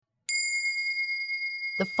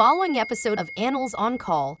The following episode of Annals on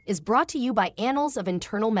Call is brought to you by Annals of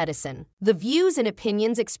Internal Medicine. The views and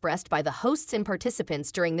opinions expressed by the hosts and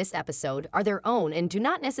participants during this episode are their own and do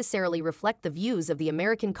not necessarily reflect the views of the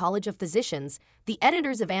American College of Physicians, the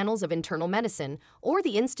editors of Annals of Internal Medicine, or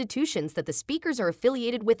the institutions that the speakers are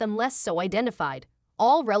affiliated with unless so identified.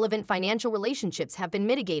 All relevant financial relationships have been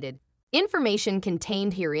mitigated. Information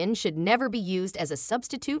contained herein should never be used as a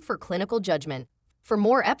substitute for clinical judgment. For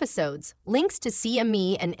more episodes, links to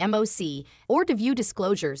CME and MOC, or to view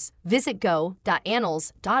disclosures, visit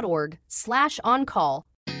go.annals.org/on-call.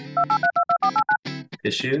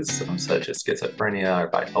 Issues such as schizophrenia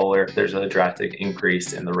or bipolar, there's a drastic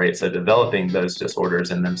increase in the rates of developing those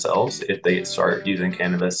disorders in themselves if they start using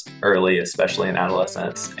cannabis early, especially in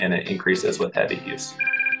adolescence, and it increases with heavy use.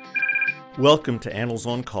 Welcome to Annals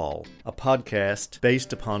on Call, a podcast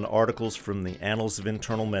based upon articles from the Annals of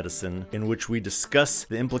Internal Medicine in which we discuss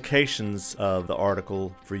the implications of the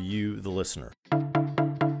article for you, the listener.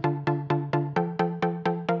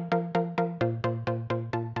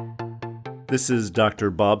 This is Dr.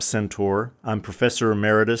 Bob Centor. I'm Professor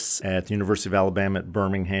Emeritus at the University of Alabama at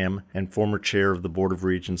Birmingham and former chair of the Board of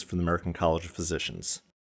Regents for the American College of Physicians.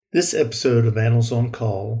 This episode of Annals on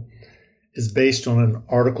Call is based on an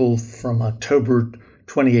article from October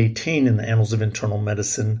 2018 in the Annals of Internal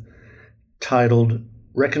Medicine titled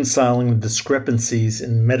Reconciling the Discrepancies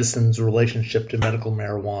in Medicine's Relationship to Medical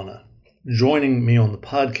Marijuana. Joining me on the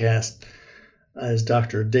podcast is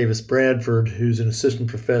Dr. Davis Bradford, who's an assistant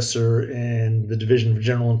professor in the Division of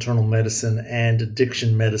General Internal Medicine and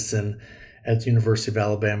Addiction Medicine at the University of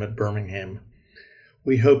Alabama at Birmingham.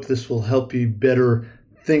 We hope this will help you better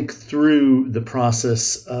think through the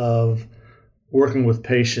process of working with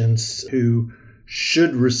patients who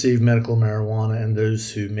should receive medical marijuana and those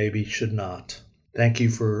who maybe should not. Thank you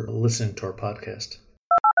for listening to our podcast.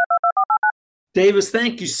 Davis,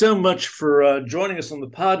 thank you so much for joining us on the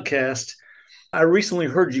podcast. I recently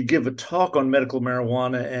heard you give a talk on medical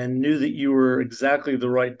marijuana and knew that you were exactly the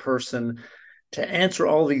right person to answer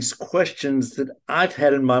all these questions that I've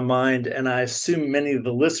had in my mind, and I assume many of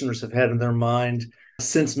the listeners have had in their mind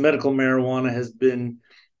since medical marijuana has been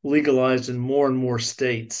legalized in more and more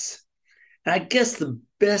states. And I guess the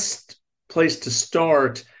best place to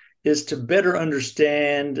start is to better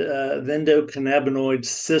understand the endocannabinoid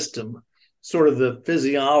system, sort of the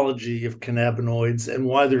physiology of cannabinoids and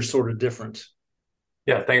why they're sort of different.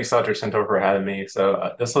 Yeah, thanks, Dr. Centor, for having me.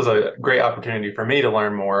 So this was a great opportunity for me to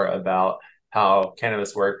learn more about how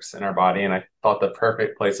cannabis works in our body. And I thought the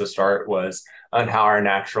perfect place to start was on how our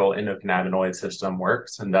natural endocannabinoid system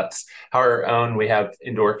works. And that's how we have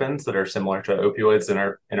endorphins that are similar to opioids in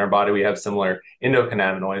our body. We have similar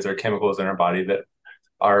endocannabinoids or chemicals in our body that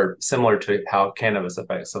are similar to how cannabis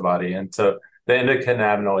affects the body. And so the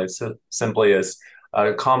endocannabinoid simply is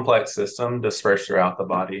a complex system dispersed throughout the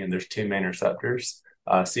body. And there's two main receptors.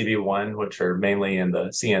 CB1, which are mainly in the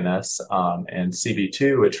CNS, and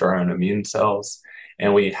CB2, which are on immune cells.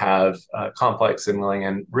 And we have complex signaling,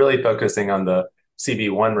 and really focusing on the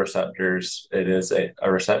CB1 receptors. It is a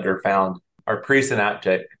receptor found are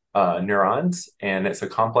presynaptic neurons, and it's a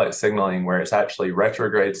complex signaling where it's actually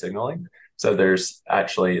retrograde signaling. So there's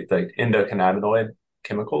actually the endocannabinoid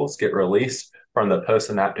chemicals get released from the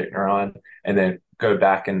postsynaptic neuron and then go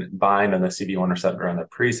back and bind on the CB1 receptor on the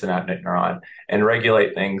presynaptic neuron and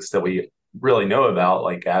regulate things that we really know about,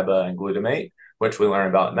 like GABA and glutamate, which we learn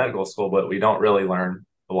about in medical school, but we don't really learn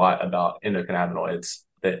a lot about endocannabinoids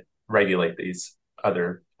that regulate these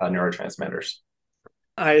other neurotransmitters.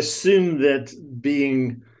 I assume that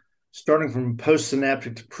starting from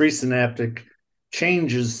postsynaptic to presynaptic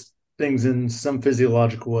changes things in some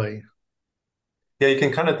physiological way. Yeah, you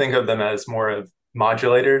can kind of think of them as more of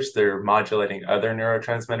modulators. They're modulating other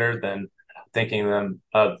neurotransmitters than thinking them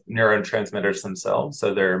of neurotransmitters themselves.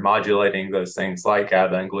 So they're modulating those things like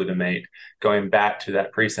GABA and glutamate, going back to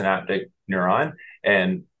that presynaptic neuron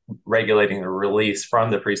and regulating the release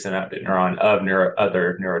from the presynaptic neuron of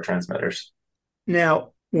other neurotransmitters.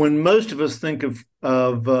 Now, when most of us think of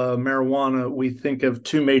marijuana, we think of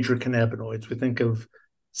two major cannabinoids. We think of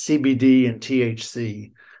CBD and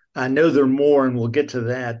THC. I know there are more, and we'll get to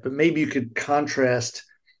that, but maybe you could contrast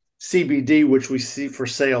CBD, which we see for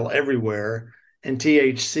sale everywhere, and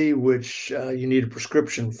THC, which you need a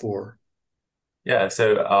prescription for. Yeah,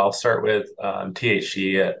 so I'll start with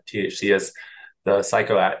THC. THC is the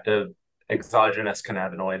psychoactive exogenous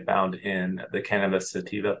cannabinoid found in the cannabis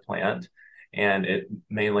sativa plant, and it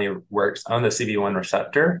mainly works on the CB1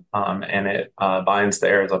 receptor, and it binds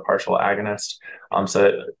there as a partial agonist.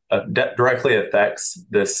 So it directly affects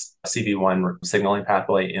this CB1 signaling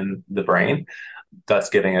pathway in the brain. thus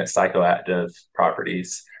giving it psychoactive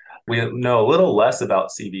properties. We know a little less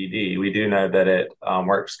about CBD. We do know that it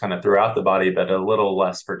works kind of throughout the body, but a little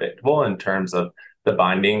less predictable in terms of the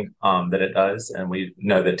binding that it does. And we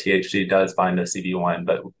know that THC does bind to CB1,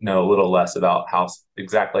 but know a little less about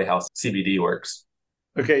exactly how CBD works.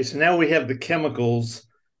 Okay, so now we have the chemicals,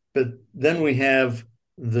 but then we have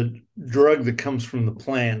the drug that comes from the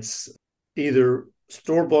plants, either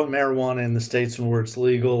store-bought marijuana in the states where it's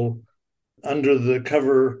legal, under the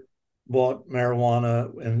cover bought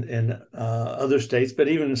marijuana in other states, but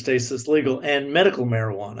even in states that's legal, and medical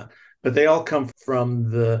marijuana. But they all come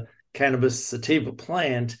from the cannabis sativa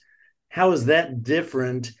plant. How is that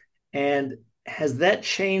different? And has that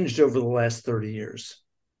changed over the last 30 years?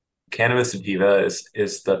 Cannabis sativa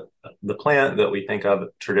is the plant that we think of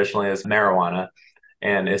traditionally as marijuana,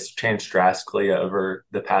 and it's changed drastically over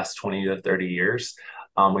the past 20 to 30 years.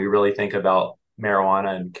 We really think about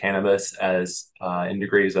marijuana and cannabis as in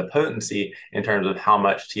degrees of potency in terms of how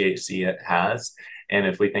much THC it has. And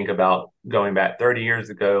if we think about going back 30 years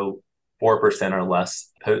ago, 4% or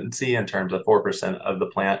less potency in terms of 4% of the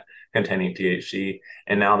plant containing THC.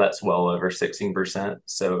 And now that's well over 16%.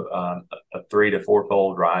 So a 3 to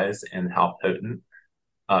 4-fold rise in how potent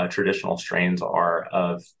traditional strains are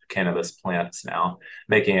of cannabis plants now,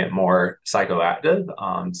 making it more psychoactive.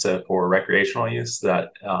 So for recreational use,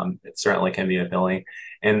 that it certainly can be appealing.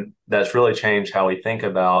 And that's really changed how we think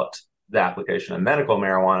about the application of medical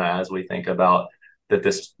marijuana as we think about that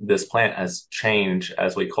this plant has changed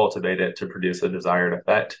as we cultivate it to produce a desired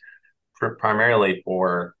effect, primarily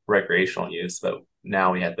for recreational use. But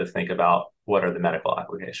now we have to think about what are the medical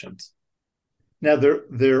applications. Now,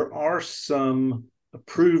 there are some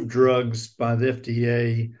approved drugs by the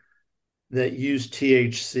FDA that use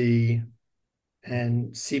THC,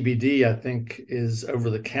 and CBD, I think, is over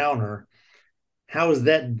the counter. How is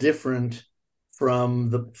that different from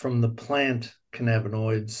the plant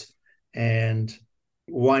cannabinoids, and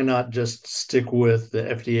why not just stick with the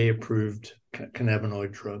FDA approved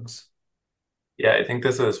cannabinoid drugs? Yeah, I think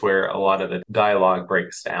this is where a lot of the dialogue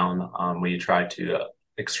breaks down. We try to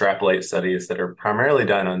extrapolate studies that are primarily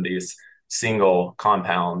done on these single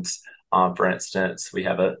compounds. For instance, we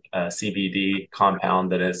have a CBD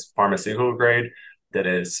compound that is pharmaceutical grade, that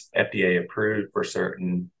is FDA approved for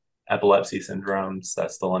certain epilepsy syndromes.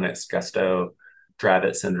 That's the Lennox-Gastaut,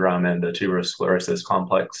 Dravet syndrome, and the tuberous sclerosis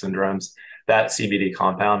complex syndromes. That CBD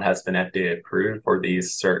compound has been FDA approved for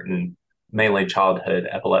these certain, mainly childhood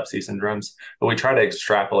epilepsy syndromes. But we try to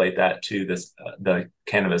extrapolate that to the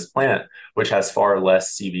cannabis plant, which has far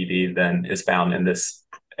less CBD than is found in this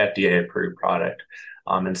FDA approved product.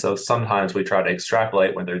 And so sometimes we try to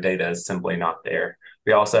extrapolate when their data is simply not there.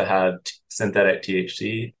 We also have synthetic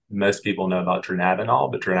THC. Most people know about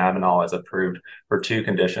dronabinol, but dronabinol is approved for 2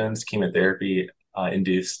 conditions: chemotherapy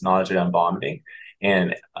induced nausea and vomiting,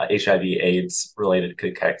 and HIV/AIDS related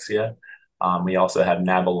cachexia. We also have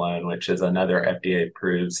nabilone, which is another FDA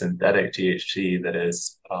approved synthetic THC that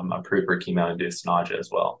is approved for chemo induced nausea as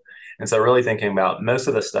well. And so really thinking about, most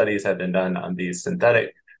of the studies have been done on these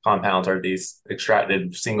synthetic compounds or these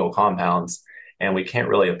extracted single compounds, and we can't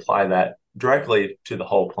really apply that directly to the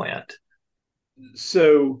whole plant.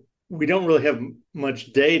 So we don't really have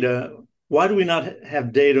much data. Why do we not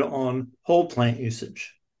have data on whole plant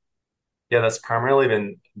usage? Yeah, that's primarily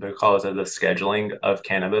been because of the scheduling of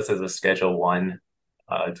cannabis as a Schedule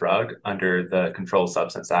I drug under the Controlled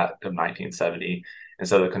Substance Act of 1970. And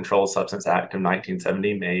so the Controlled Substance Act of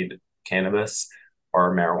 1970 made cannabis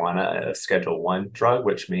or marijuana a Schedule I drug,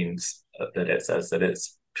 which means that it says that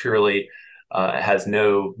it's purely has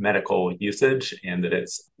no medical usage, and that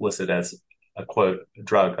it's listed as a quote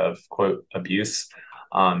drug of quote abuse.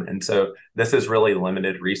 And so this is really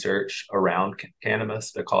limited research around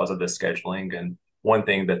cannabis because of the scheduling. And one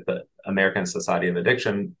thing that the American Society of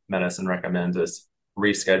Addiction Medicine recommends is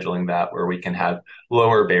rescheduling that, where we can have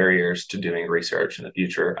lower barriers to doing research in the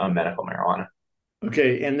future on medical marijuana.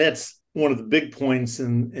 Okay, and that's one of the big points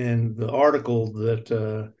in the article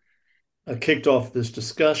that kicked off this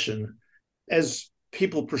discussion. As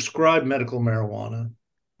people prescribe medical marijuana,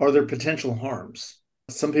 are there potential harms?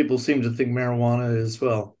 Some people seem to think marijuana is,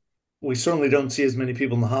 well, we certainly don't see as many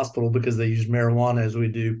people in the hospital because they use marijuana as we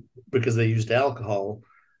do because they used alcohol,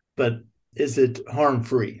 but is it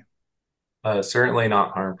harm-free? Certainly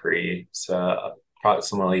not harm-free. So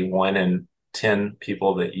approximately 1 in 10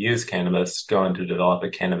 people that use cannabis go on to develop a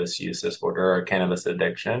cannabis use disorder or cannabis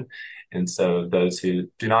addiction. And so those who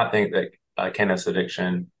do not think that cannabis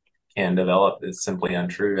addiction can develop is simply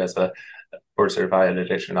untrue. As a board certified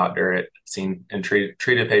addiction doctor, seen and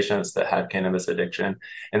treated patients that had cannabis addiction.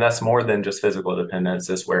 And that's more than just physical dependence,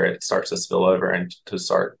 is where it starts to spill over and to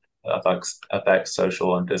start affects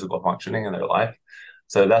social and physical functioning in their life.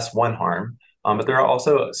 So that's one harm. But there are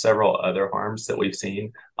also several other harms that we've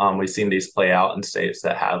seen. We've seen these play out in states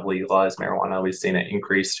that have legalized marijuana. We've seen an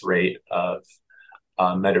increased rate of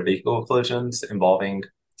motor vehicle collisions involving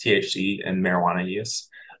THC and marijuana use.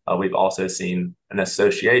 We've also seen an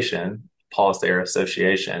association,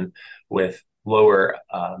 association with lower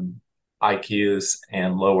IQs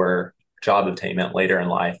and lower job attainment later in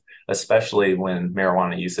life, especially when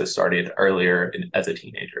marijuana use has started earlier as a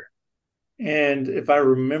teenager. And if I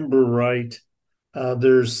remember right,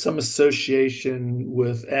 there's some association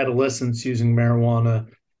with adolescents using marijuana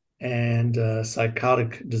and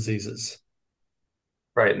psychotic diseases.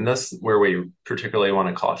 Right. And that's where we particularly want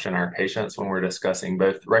to caution our patients when we're discussing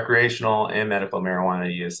both recreational and medical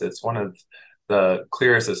marijuana use. It's one of the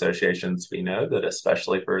clearest associations we know, that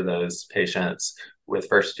especially for those patients with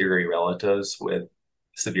first-degree relatives with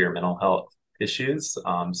severe mental health issues,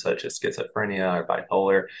 such as schizophrenia or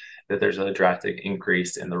bipolar, that there's a drastic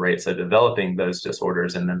increase in the rates of developing those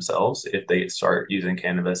disorders in themselves if they start using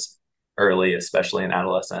cannabis early, especially in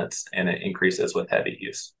adolescence, and it increases with heavy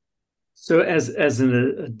use. So as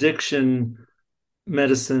an addiction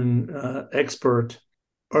medicine expert,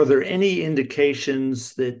 are there any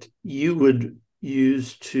indications that you would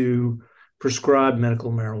use to prescribe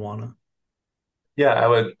medical marijuana? Yeah,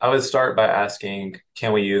 I would start by asking,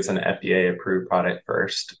 can we use an FDA approved product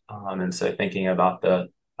first? And so thinking about the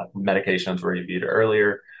medications we reviewed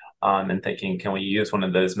earlier, and thinking, can we use one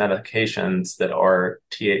of those medications that are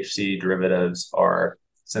THC derivatives or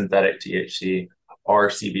synthetic THC or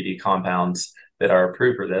CBD compounds that are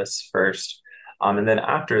approved for this first? And then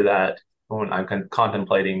after that, when I'm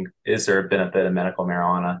contemplating, is there a benefit of medical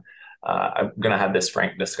marijuana? I'm going to have this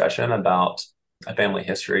frank discussion about a family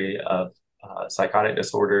history of psychotic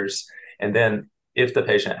disorders. And then if the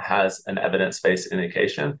patient has an evidence-based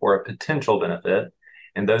indication for a potential benefit,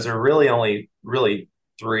 and those are really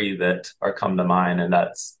three that are come to mind, and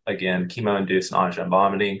that's, again, chemo-induced nausea and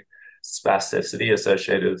vomiting, spasticity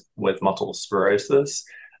associated with multiple sclerosis.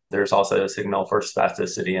 There's also a signal for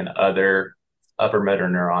spasticity in other upper motor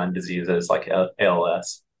neuron diseases like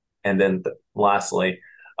ALS. And then lastly,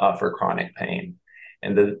 for chronic pain.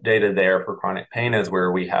 And the data there for chronic pain is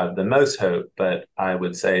where we have the most hope, but I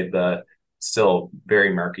would say the still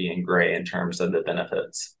very murky and gray in terms of the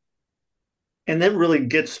benefits. And that really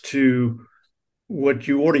gets to what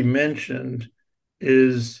you already mentioned,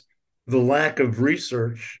 is the lack of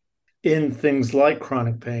research in things like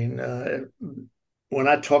chronic pain. When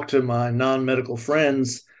I talk to my non-medical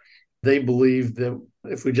friends, they believe that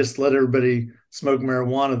if we just let everybody smoke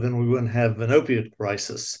marijuana, then we wouldn't have an opiate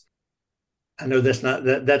crisis. I know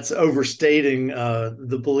that's overstating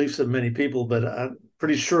the beliefs of many people, but I'm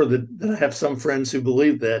pretty sure that I have some friends who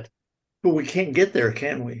believe that. But we can't get there,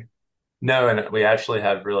 can we? No, and we actually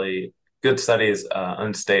have really good studies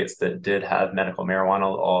on states that did have medical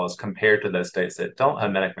marijuana laws compared to those states that don't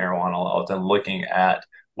have medical marijuana laws, and looking at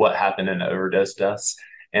what happened in overdose deaths.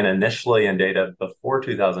 And initially in data before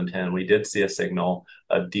 2010, we did see a signal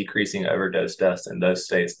of decreasing overdose deaths in those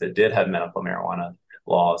states that did have medical marijuana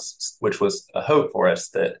laws, which was a hope for us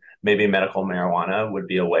that maybe medical marijuana would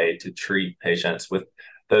be a way to treat patients with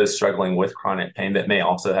those struggling with chronic pain that may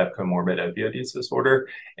also have comorbid opioid use disorder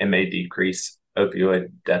and may decrease opioid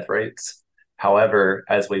death rates. However,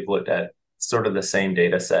 as we've looked at sort of the same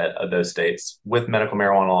data set of those states with medical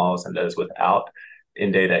marijuana laws and those without,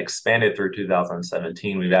 in data expanded through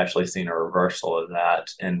 2017, we've actually seen a reversal of that,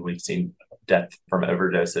 and we've seen death from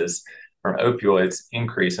overdoses from opioids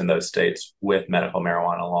increase in those states with medical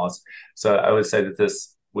marijuana laws. So I would say that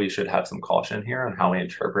we should have some caution here on how we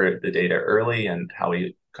interpret the data early and how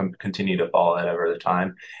we continue to follow that over the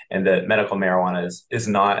time. And that medical marijuana is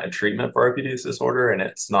not a treatment for opioid use disorder, and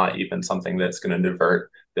it's not even something that's going to divert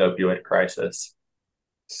the opioid crisis.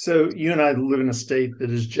 So you and I live in a state that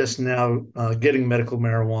is just now getting medical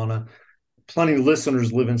marijuana. Plenty of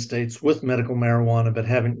listeners live in states with medical marijuana but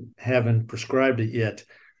haven't prescribed it yet.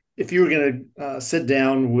 If you were going to sit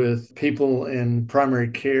down with people in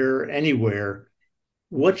primary care anywhere,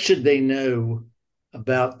 what should they know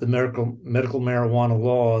about the medical marijuana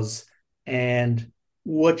laws, and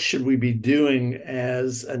what should we be doing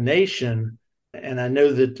as a nation? And I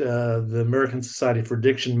know that the American Society for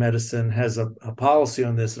Addiction Medicine has a policy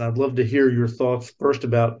on this, and I'd love to hear your thoughts first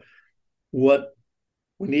about what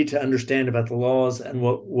we need to understand about the laws and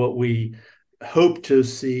what we hope to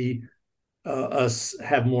see us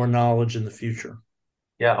have more knowledge in the future.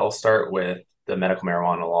 Yeah, I'll start with the medical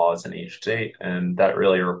marijuana laws in each state. And that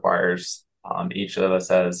really requires each of us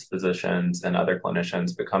as physicians and other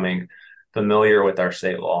clinicians becoming familiar with our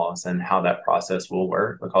state laws and how that process will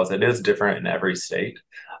work, because it is different in every state.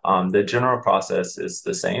 The general process is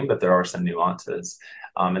the same, but there are some nuances.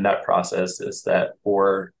 And that process is that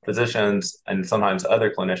for physicians and sometimes other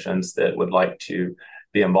clinicians that would like to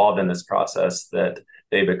be involved in this process, that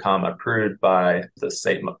they become approved by the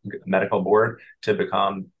state medical board to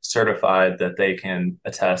become certified that they can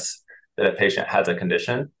attest that a patient has a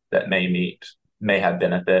condition that may have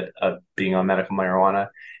benefit of being on medical marijuana.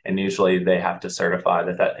 And usually they have to certify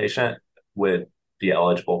that that patient would be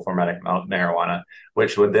eligible for medical marijuana,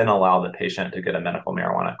 which would then allow the patient to get a medical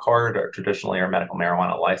marijuana card or traditionally or medical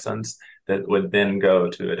marijuana license that would then go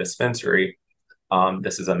to a dispensary.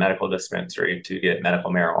 This is a medical dispensary to get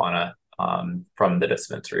medical marijuana from the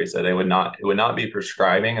dispensary. So it would not be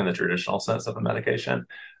prescribing in the traditional sense of a medication,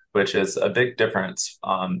 which is a big difference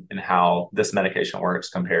in how this medication works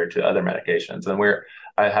compared to other medications. And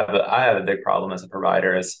I have a big problem as a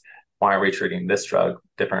provider is, why are we treating this drug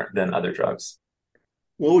different than other drugs?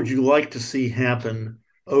 What would you like to see happen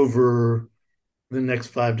over the next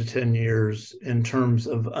 5 to 10 years in terms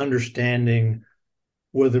of understanding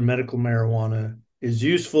whether medical marijuana is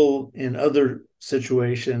useful in other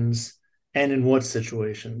situations and in what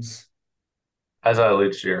situations? As I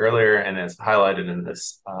alluded to earlier, and as highlighted in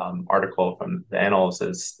this article from the Annals,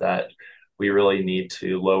 is that we really need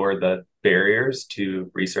to lower the barriers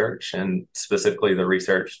to research, and specifically the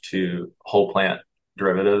research to whole plant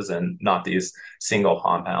derivatives and not these single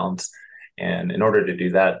compounds. And in order to do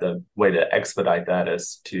that, the way to expedite that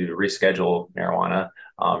is to reschedule marijuana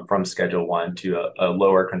from Schedule 1 to a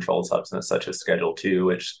lower controlled substance such as Schedule 2,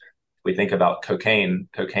 which we think about cocaine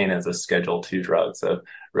is a Schedule 2 drug. So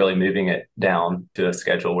really moving it down to a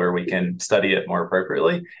schedule where we can study it more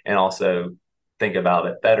appropriately and also think about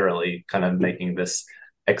it federally, kind of making this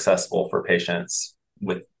accessible for patients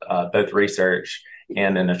with both research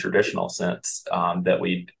and in a traditional sense, that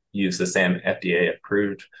we use the same FDA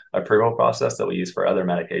approved approval process that we use for other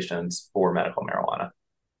medications for medical marijuana.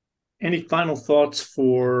 Any final thoughts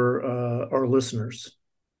for our listeners?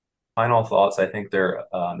 Final thoughts, I think there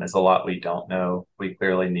is a lot we don't know. We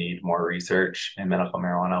clearly need more research in medical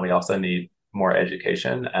marijuana. We also need more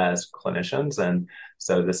education as clinicians. And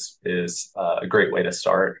so this is a great way to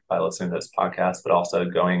start by listening to this podcast, but also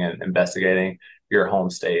going and investigating your home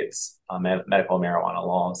state's medical marijuana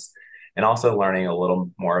laws, and also learning a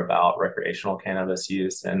little more about recreational cannabis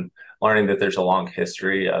use and learning that there's a long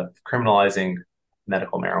history of criminalizing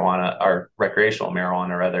medical marijuana, or recreational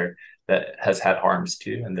marijuana rather, that has had harms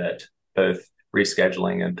too, and that both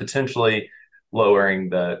rescheduling and potentially lowering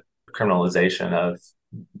the criminalization of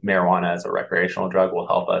marijuana as a recreational drug will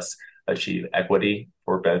help us achieve equity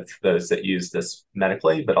for both those that use this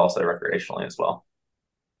medically, but also recreationally as well.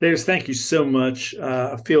 Davis, thank you so much.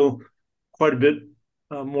 I feel quite a bit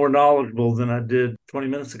more knowledgeable than I did 20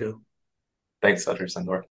 minutes ago. Thanks, Dr.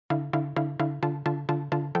 Centor.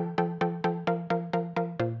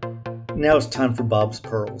 Now it's time for Bob's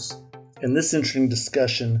Pearls. In this interesting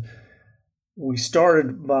discussion, we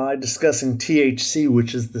started by discussing THC,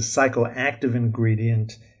 which is the psychoactive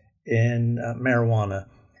ingredient in marijuana,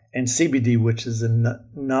 and CBD, which is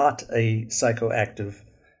not a psychoactive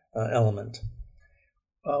element.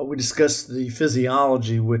 We discussed the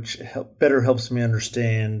physiology, which better helps me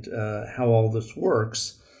understand how all this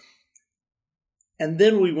works. And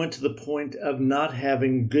then we went to the point of not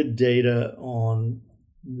having good data on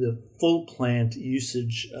the full plant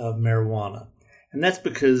usage of marijuana. And that's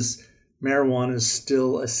because marijuana is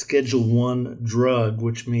still a Schedule 1 drug,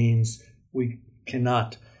 which means we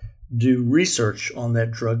cannot do research on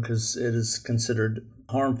that drug because it is considered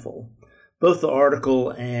harmful. Both the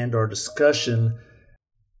article and our discussion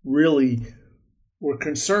really were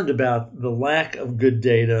concerned about the lack of good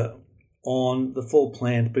data on the full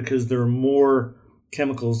plant because there are more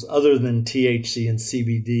chemicals other than THC and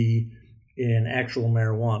CBD in actual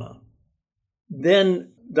marijuana.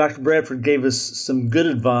 Then Dr. Bradford gave us some good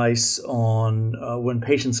advice on when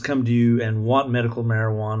patients come to you and want medical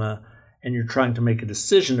marijuana and you're trying to make a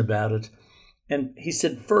decision about it. And he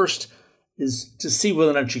said first is to see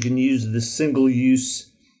whether or not you can use the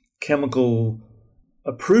single-use chemical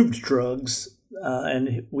approved drugs,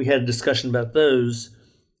 and we had a discussion about those.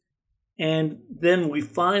 And then we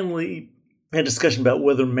finally had a discussion about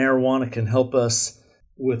whether marijuana can help us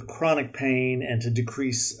with chronic pain and to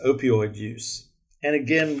decrease opioid use. And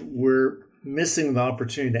again, we're missing the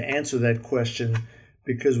opportunity to answer that question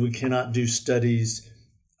because we cannot do studies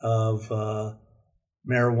of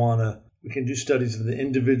marijuana. We can do studies of the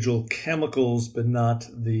individual chemicals, but not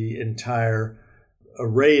the entire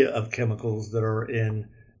array of chemicals that are in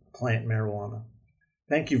plant marijuana.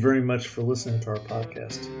 Thank you very much for listening to our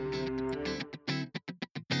podcast.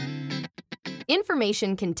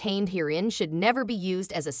 Information contained herein should never be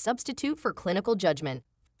used as a substitute for clinical judgment.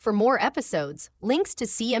 For more episodes, links to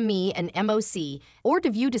CME and MOC, or to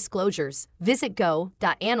view disclosures, visit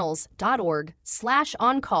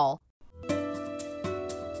go.annals.org/on-call